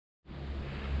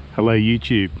Hello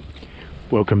YouTube,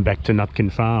 welcome back to Nutkin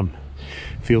Farm.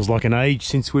 Feels like an age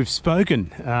since we've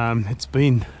spoken. It's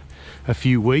been a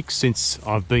few weeks since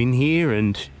I've been here,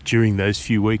 and during those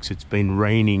few weeks it's been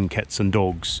raining cats and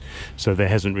dogs, so there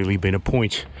hasn't really been a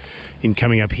point in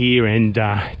coming up here and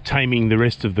taming the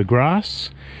rest of the grass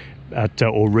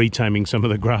or retaming some of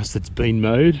the grass that's been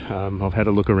mowed. I've had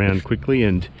a look around quickly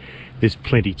and there's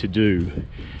plenty to do,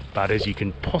 but as you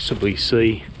can possibly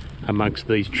see amongst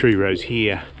these tree rows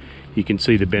here, you can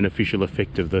see the beneficial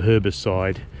effect of the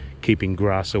herbicide keeping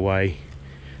grass away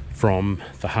from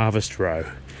the harvest row.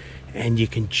 And you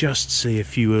can just see a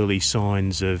few early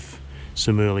signs of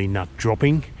some early nut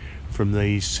dropping from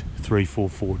these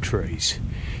 344 trees.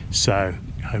 So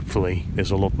hopefully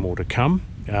there's a lot more to come,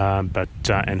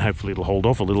 and hopefully it'll hold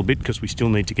off a little bit because we still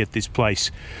need to get this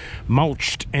place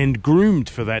mulched and groomed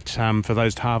for that for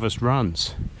those harvest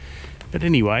runs. But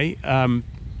anyway,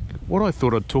 what I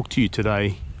thought I'd talk to you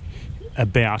today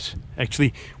about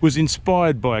actually was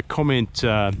inspired by a comment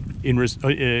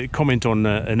comment on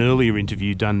an earlier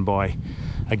interview done by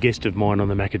a guest of mine on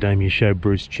the Macadamia show,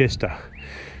 Bruce Chester.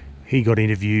 He got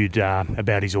interviewed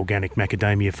about his organic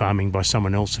macadamia farming by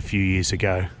someone else a few years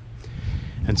ago,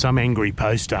 and some angry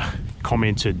poster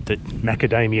commented that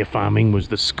macadamia farming was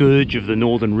the scourge of the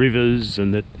northern rivers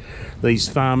and that these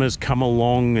farmers come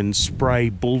along and spray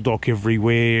bulldog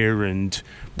everywhere and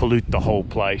pollute the whole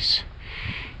place.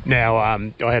 Now, I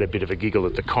had a bit of a giggle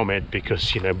at the comment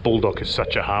because, you know, bulldog is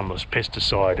such a harmless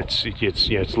pesticide.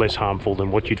 It's less harmful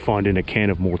than what you'd find in a can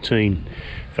of Mortein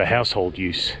for household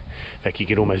use. In fact, you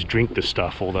could almost drink the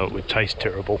stuff, although it would taste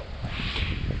terrible.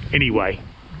 Anyway,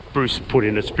 Bruce put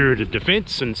in a spirited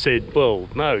defence and said, well,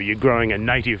 no, you're growing a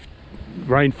native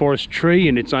rainforest tree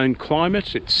in its own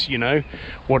climate. It's, you know,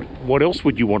 what else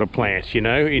would you want to plant, you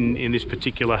know, in this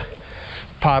particular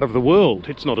part of the world?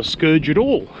 It's not a scourge at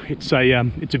all. It's a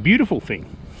beautiful thing.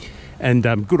 And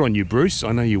good on you, Bruce.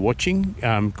 I know you're watching.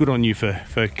 Good on you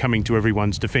for coming to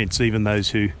everyone's defence, even those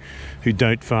who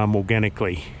don't farm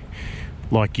organically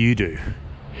like you do.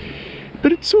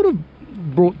 But it sort of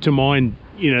brought to mind,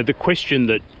 you know, the question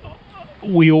that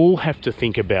we all have to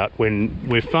think about when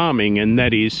we're farming, and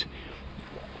that is,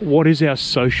 what is our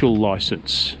social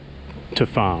license to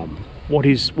farm? What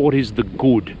is the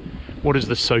good? What is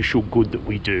the social good that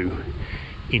we do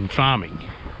in farming?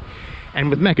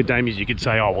 And with macadamias, you could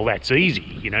say, oh, well, that's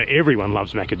easy. You know, everyone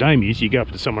loves macadamias. You go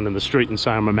up to someone in the street and say,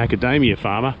 I'm a macadamia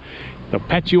farmer. They'll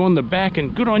pat you on the back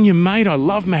and, good on you, mate. I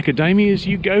love macadamias.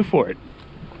 You go for it.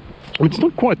 It's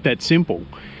not quite that simple.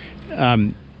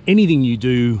 Anything you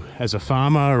do as a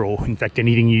farmer, or in fact,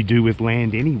 anything you do with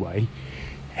land anyway,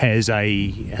 has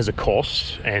a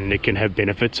cost, and it can have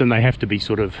benefits, and they have to be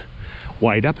sort of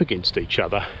weighed up against each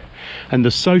other. And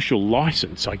the social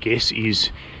license, I guess, is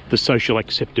the social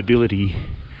acceptability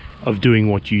of doing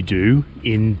what you do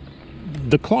in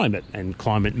the climate, and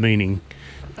climate meaning,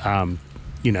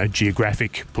 you know,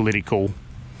 geographic, political,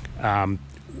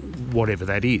 whatever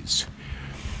that is.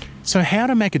 So how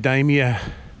does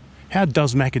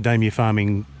macadamia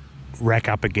farming rack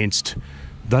up against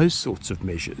those sorts of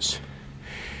measures?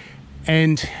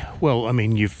 And, well, I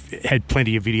mean, you've had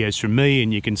plenty of videos from me,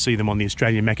 and you can see them on the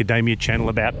Australian Macadamia channel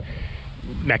about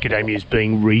macadamias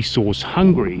being resource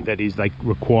hungry. That is, they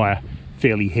require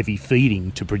fairly heavy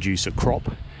feeding to produce a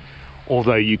crop.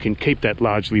 Although you can keep that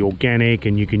largely organic,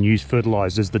 and you can use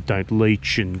fertilisers that don't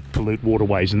leach and pollute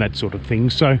waterways and that sort of thing.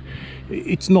 So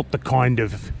it's not the kind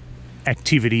of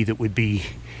activity that would be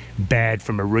bad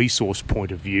from a resource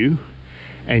point of view,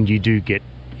 and you do get,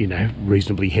 you know,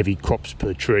 reasonably heavy crops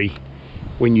per tree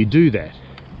when you do that.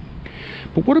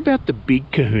 But what about the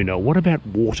big kahuna? What about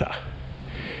water?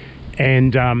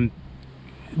 And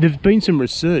there's been some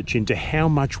research into how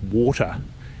much water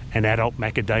an adult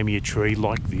macadamia tree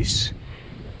like this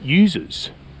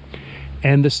uses,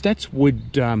 and the stats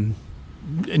would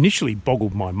initially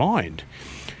boggled my mind.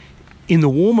 In the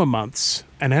warmer months,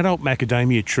 an adult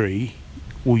macadamia tree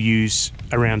will use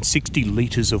around 60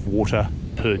 litres of water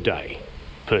per day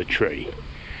per tree,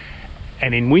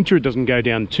 and in winter it doesn't go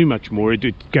down too much more.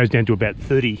 It goes down to about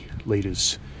 30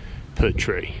 litres per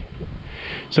tree.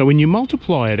 So when you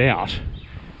multiply it out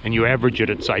and you average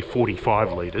it at, say,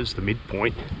 45 litres, the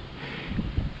midpoint,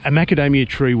 a macadamia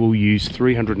tree will use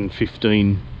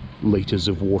 315 litres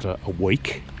of water a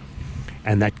week,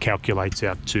 and that calculates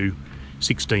out to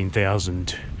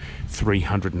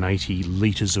 16,380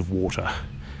 litres of water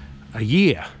a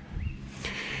year.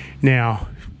 Now,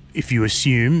 if you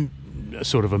assume a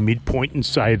sort of a midpoint and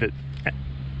say that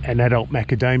an adult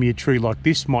macadamia tree like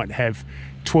this might have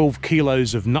 12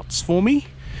 kilos of nuts for me,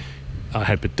 I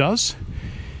hope it does,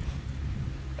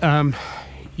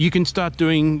 you can start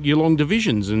doing your long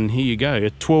divisions, and here you go.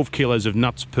 At 12 kilos of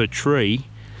nuts per tree,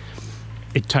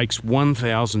 it takes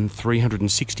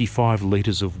 1,365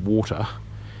 litres of water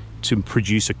to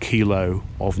produce a kilo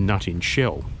of nut in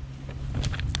shell.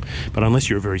 But unless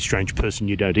you're a very strange person,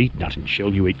 you don't eat nut in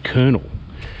shell, you eat kernel.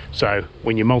 So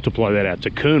when you multiply that out to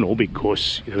kernel,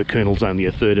 because the kernel's only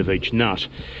a third of each nut,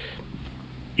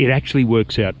 it actually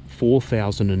works out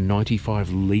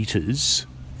 4,095 litres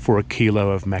for a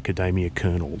kilo of macadamia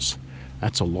kernels.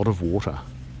 That's a lot of water.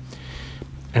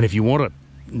 And if you want to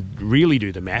really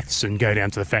do the maths and go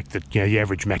down to the fact that the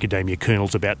average macadamia kernel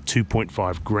is about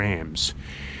 2.5 grams,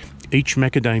 each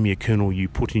macadamia kernel you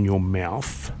put in your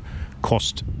mouth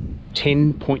cost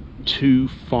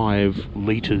 10.25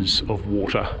 litres of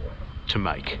water to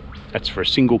make. That's for a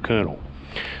single kernel.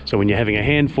 So when you're having a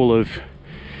handful of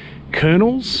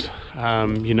kernels,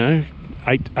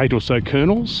 eight or so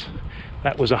kernels,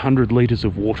 that was 100 litres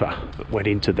of water that went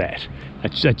into that.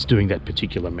 That's doing that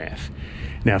particular math.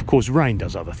 Now, of course, rain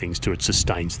does other things too. It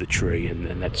sustains the tree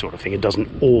and that sort of thing. It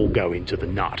doesn't all go into the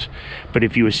nut. But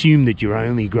if you assume that you're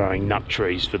only growing nut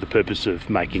trees for the purpose of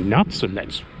making nuts, and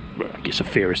that's, I guess, a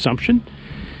fair assumption,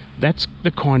 that's the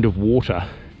kind of water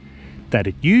that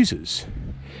it uses.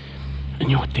 And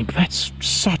you would think, that's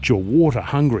such a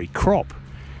water-hungry crop.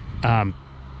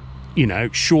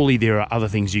 Surely there are other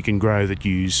things you can grow that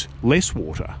use less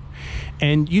water.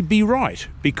 And you'd be right,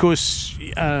 because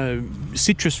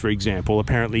citrus, for example,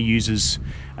 apparently uses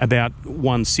about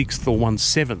 1/6 or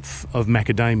 1/7 of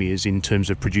macadamias in terms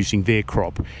of producing their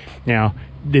crop. Now,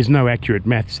 there's no accurate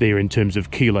maths there in terms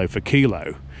of kilo for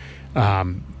kilo.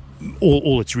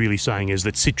 All it's really saying is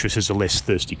that citrus is a less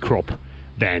thirsty crop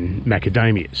than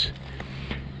macadamias.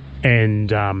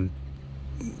 And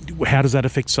how does that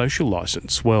affect social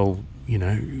license? Well,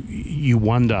 you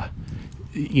wonder,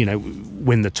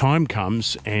 when the time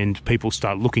comes and people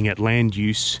start looking at land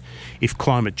use, if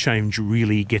climate change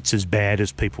really gets as bad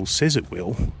as people says it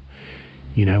will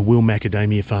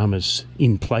macadamia farmers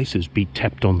in places be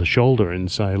tapped on the shoulder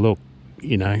and say, look,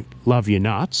 love your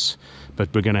nuts, but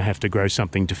we're going to have to grow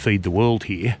something to feed the world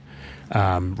here,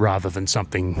 rather than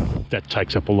something that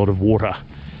takes up a lot of water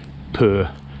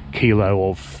per kilo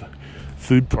of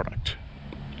food product.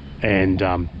 And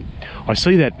I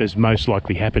see that as most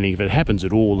likely happening. If it happens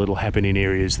at all, it'll happen in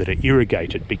areas that are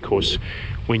irrigated, because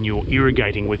when you're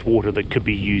irrigating with water that could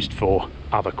be used for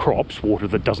other crops, water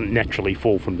that doesn't naturally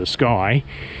fall from the sky,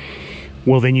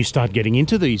 well, then you start getting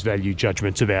into these value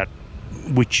judgments about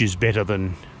which is better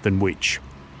than which.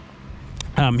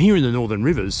 Here in the Northern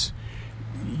Rivers,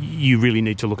 you really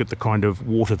need to look at the kind of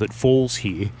water that falls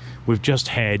here. We've just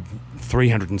had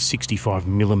 365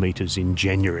 millimetres in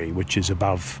January, which is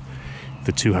above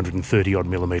the 230 odd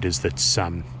millimetres that's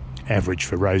average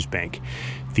for Rosebank.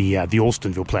 The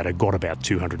Alstonville Plateau got about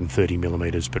 230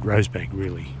 millimetres, but Rosebank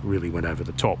really went over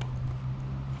the top.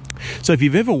 So if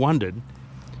you've ever wondered,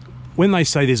 when they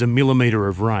say there's a millimetre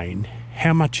of rain,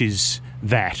 how much is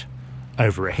that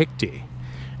over a hectare?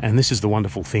 And this is the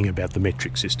wonderful thing about the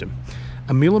metric system.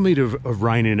 A millimetre of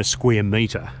rain in a square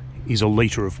metre is a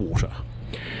litre of water.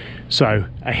 So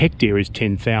a hectare is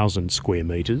 10,000 square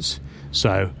metres.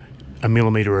 So a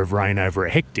millimetre of rain over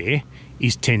a hectare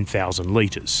is 10,000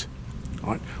 litres.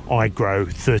 Right? I grow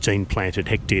 13 planted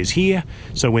hectares here.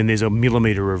 So when there's a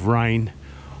millimetre of rain,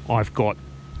 I've got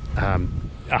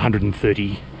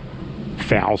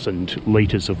 130,000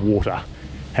 litres of water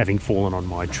having fallen on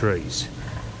my trees.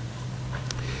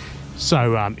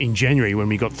 So in January, when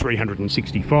we got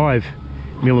 365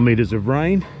 millimetres of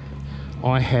rain,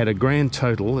 I had a grand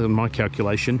total, in my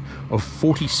calculation, of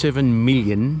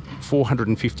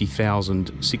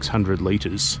 47,450,600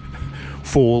 litres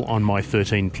fall on my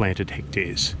 13 planted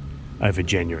hectares over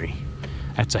January.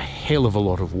 That's a hell of a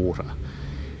lot of water.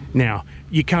 Now,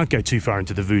 you can't go too far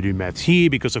into the voodoo maths here,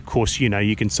 because of course,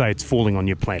 you can say it's falling on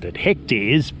your planted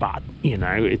hectares, but,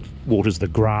 it waters the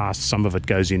grass, some of it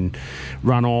goes in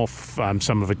runoff,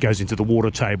 some of it goes into the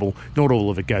water table, not all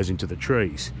of it goes into the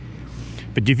trees.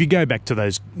 But if you go back to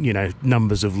those,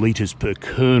 numbers of litres per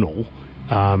kernel,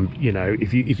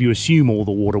 if you assume all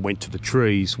the water went to the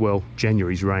trees, well,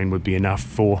 January's rain would be enough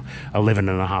for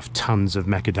 11.5 tonnes of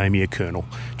macadamia kernel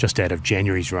just out of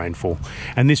January's rainfall.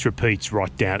 And this repeats right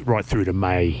through to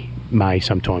May,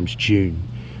 sometimes June.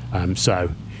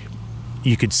 So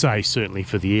you could say, certainly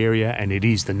for the area, and it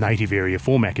is the native area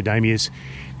for macadamias,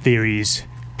 there is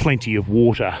plenty of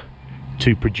water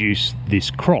to produce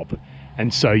this crop.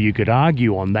 And so you could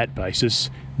argue on that basis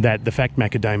that the fact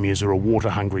macadamias are a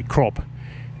water-hungry crop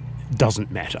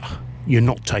doesn't matter. You're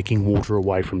not taking water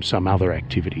away from some other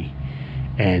activity,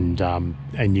 and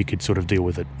you could sort of deal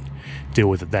with it deal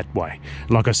with it that way.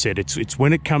 Like I said, it's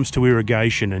when it comes to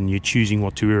irrigation and you're choosing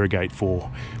what to irrigate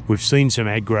for. We've seen some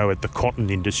aggro at the cotton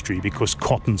industry because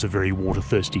cotton's a very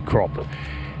water-thirsty crop,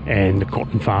 and the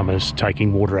cotton farmers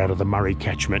taking water out of the Murray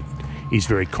catchment is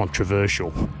very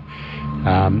controversial.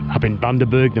 Up in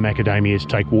Bundaberg, the Macadamias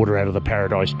take water out of the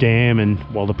Paradise Dam, and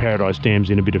while the Paradise Dam's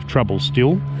in a bit of trouble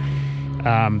still,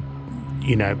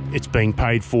 you know, it's being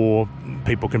paid for.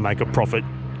 People can make a profit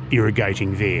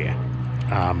irrigating there.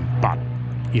 But,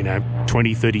 you know,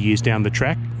 20, 30 years down the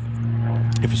track,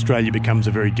 if Australia becomes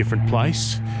a very different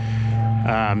place,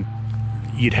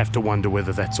 you'd have to wonder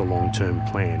whether that's a long-term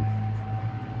plan.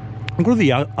 What are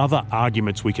the other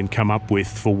arguments we can come up with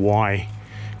for why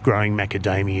growing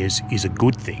macadamias is a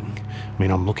good thing? I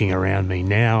mean, I'm looking around me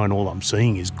now and all I'm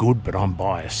seeing is good, but I'm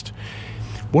biased.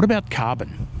 What about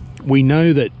carbon? We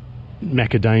know that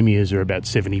macadamias are about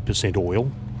 70%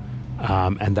 oil,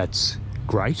 and that's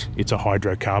great. It's a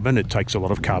hydrocarbon. It takes a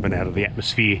lot of carbon out of the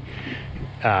atmosphere,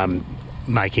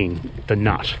 making the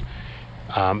nut.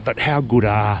 But how good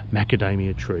are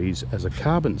macadamia trees as a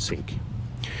carbon sink?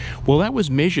 Well, that was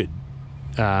measured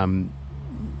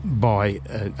by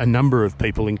a number of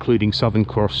people, including Southern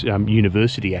Cross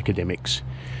University academics,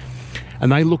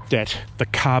 and they looked at the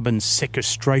carbon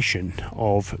sequestration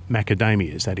of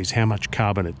macadamias. That is how much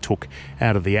carbon it took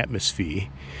out of the atmosphere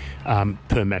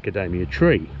per macadamia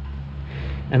tree.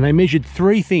 And they measured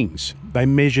three things. They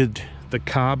measured the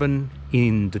carbon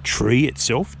in the tree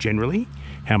itself, generally,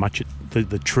 how much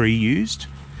the tree used,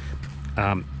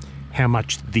 how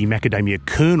much the macadamia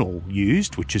kernel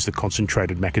used, which is the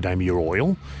concentrated macadamia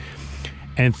oil,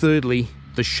 and thirdly,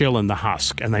 the shell and the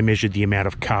husk. And they measured the amount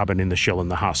of carbon in the shell and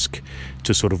the husk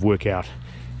to sort of work out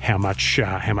how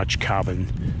much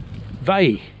carbon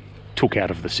they took out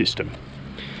of the system.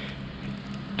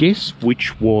 Guess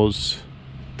which was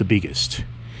the biggest?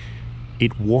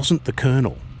 It wasn't the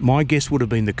kernel. My guess would have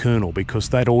been the kernel, because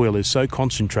that oil is so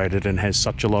concentrated and has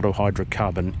such a lot of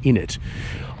hydrocarbon in it.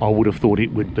 I would have thought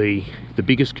it would be the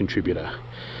biggest contributor.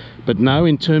 But no,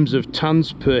 in terms of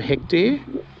tonnes per hectare,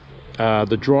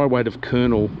 the dry weight of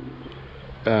kernel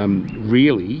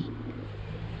really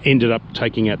ended up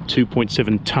taking out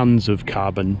 2.7 tonnes of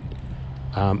carbon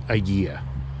a year.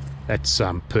 That's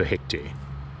per hectare.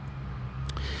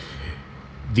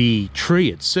 The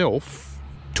tree itself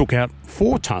took out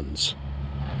 4 tonnes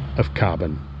of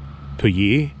carbon per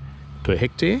year, per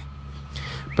hectare.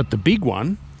 But the big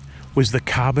one was the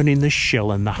carbon in the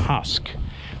shell and the husk.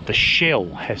 The shell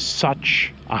has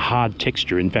such a hard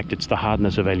texture. In fact, it's the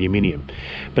hardness of aluminium.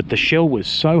 But the shell was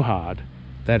so hard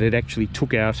that it actually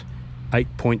took out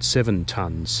 8.7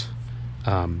 tonnes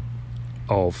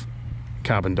of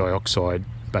carbon dioxide,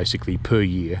 basically per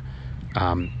year,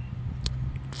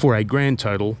 for a grand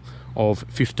total of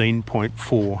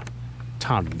 15.4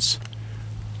 tonnes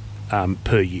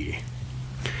per year,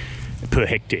 per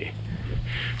hectare.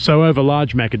 So over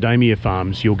large macadamia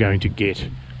farms, you're going to get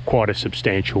quite a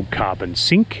substantial carbon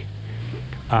sink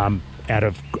out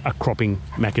of a cropping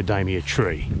macadamia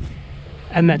tree.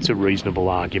 And that's a reasonable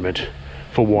argument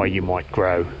for why you might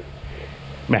grow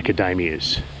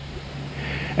macadamias.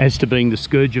 As to being the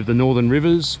scourge of the northern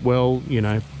rivers, well, you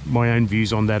know, my own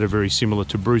views on that are very similar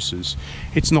to Bruce's.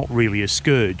 It's not really a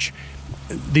scourge.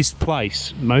 This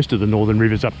place, most of the northern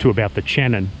rivers up to about the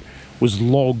Channon, was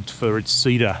logged for its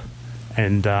cedar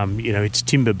and you know, its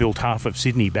timber built half of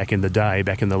Sydney back in the day,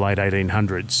 back in the late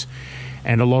 1800s.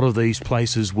 And a lot of these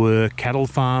places were cattle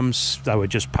farms. They were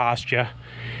just pasture.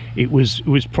 It was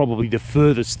probably the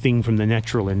furthest thing from the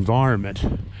natural environment.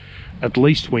 At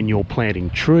least when you're planting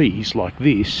trees like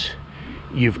this,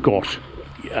 you've got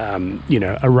you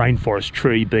know, a rainforest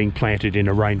tree being planted in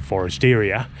a rainforest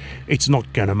area. It's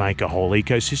not going to make a whole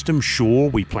ecosystem. Sure,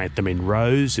 we plant them in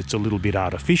rows. It's a little bit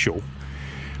artificial,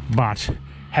 but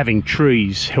having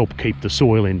trees help keep the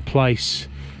soil in place,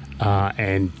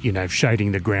 and, you know,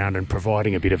 shading the ground and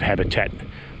providing a bit of habitat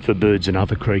for birds and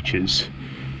other creatures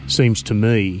seems to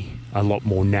me a lot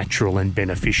more natural and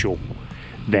beneficial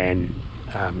than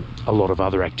a lot of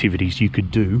other activities you could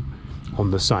do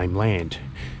on the same land.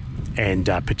 And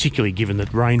particularly given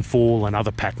that rainfall and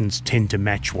other patterns tend to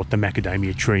match what the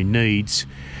macadamia tree needs,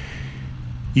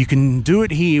 you can do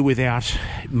it here without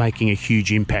making a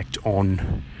huge impact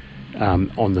on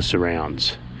the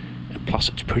surrounds. Plus,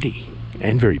 it's pretty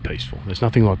and very peaceful. There's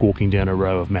nothing like walking down a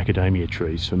row of macadamia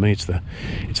trees. For me, it's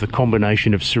the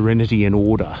combination of serenity and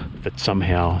order that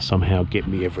somehow get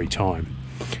me every time.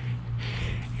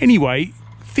 Anyway,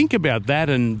 think about that,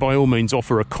 and by all means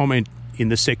offer a comment in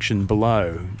the section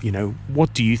below. You know,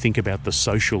 what do you think about the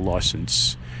social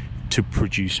license to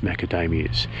produce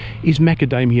macadamias? Is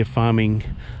macadamia farming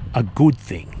a good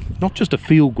thing? Not just a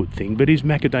feel-good thing, but is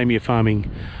macadamia farming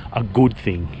a good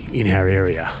thing in our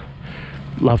area?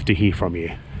 Love to hear from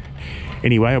you.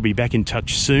 Anyway, I'll be back in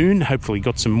touch soon. Hopefully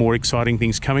got some more exciting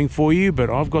things coming for you, but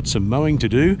I've got some mowing to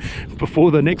do before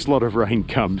the next lot of rain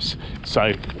comes.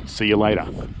 So, see you later.